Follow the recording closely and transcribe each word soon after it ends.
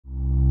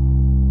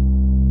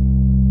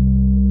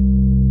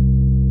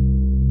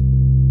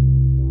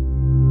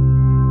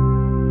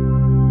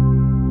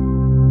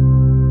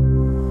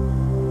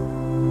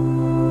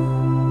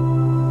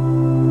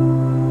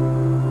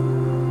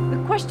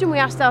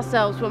asked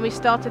ourselves when we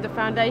started the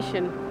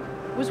foundation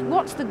was,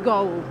 what's the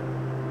goal?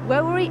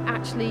 Where were we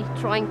actually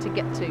trying to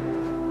get to?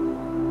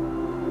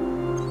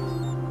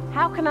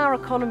 How can our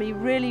economy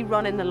really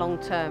run in the long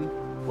term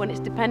when it's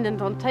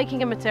dependent on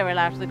taking a material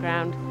out of the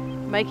ground,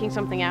 making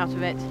something out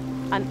of it,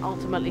 and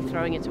ultimately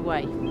throwing it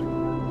away?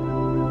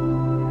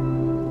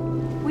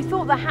 We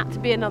thought there had to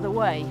be another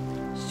way.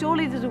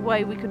 Surely there's a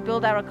way we could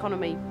build our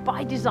economy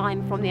by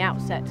design from the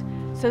outset,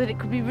 so that it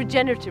could be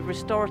regenerative,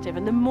 restorative,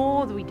 and the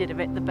more that we did of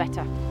it, the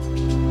better.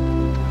 And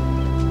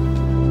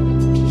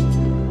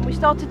we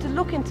started to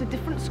look into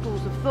different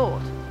schools of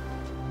thought,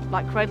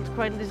 like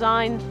cradle-to-cradle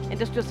design,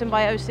 industrial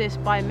symbiosis,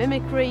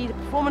 biomimicry, the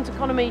performance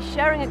economy,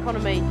 sharing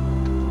economy.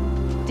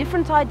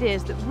 Different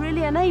ideas that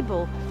really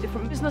enable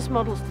different business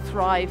models to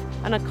thrive,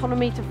 an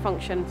economy to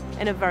function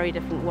in a very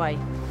different way.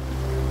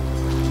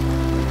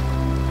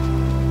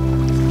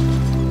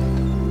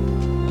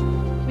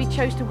 We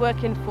chose to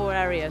work in 4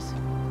 areas.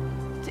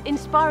 To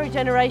inspire a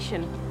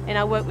generation in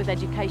our work with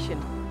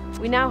education,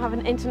 we now have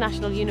an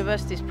international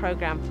universities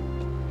programme.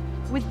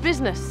 With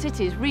business,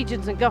 cities,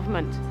 regions and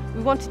government,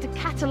 we wanted to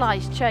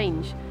catalyse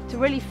change, to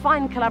really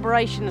find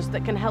collaborations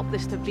that can help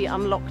this to be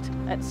unlocked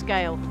at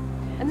scale.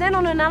 And then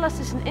on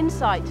analysis and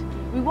insight,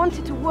 we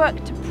wanted to work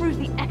to prove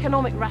the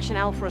economic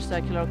rationale for a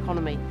circular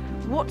economy.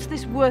 What's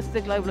this worth to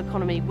the global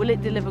economy? Will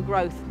it deliver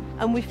growth?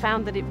 And we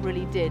found that it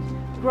really did.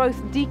 Growth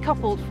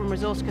decoupled from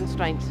resource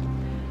constraints.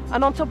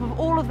 And on top of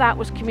all of that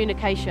was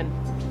communication,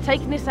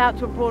 taking this out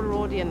to a broader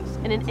audience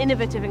in an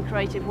innovative and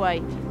creative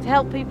way to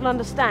help people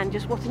understand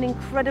just what an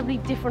incredibly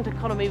different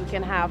economy we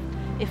can have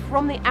if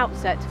from the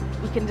outset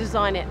we can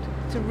design it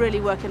to really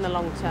work in the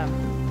long term.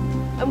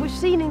 And we've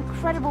seen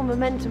incredible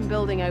momentum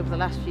building over the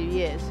last few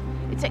years.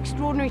 It's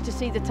extraordinary to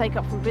see the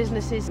take-up from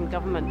businesses and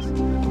governments.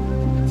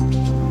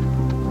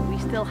 We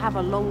still have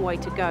a long way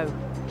to go.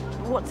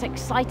 But what's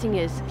exciting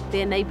is the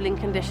enabling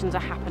conditions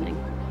are happening.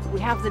 We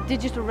have the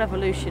digital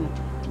revolution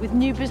with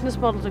new business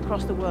models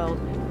across the world.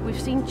 We've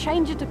seen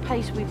change at a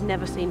pace we've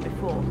never seen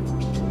before.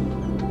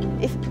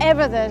 If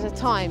ever there's a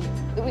time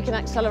that we can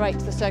accelerate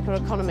the circular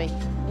economy,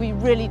 we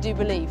really do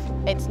believe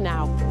it's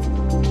now.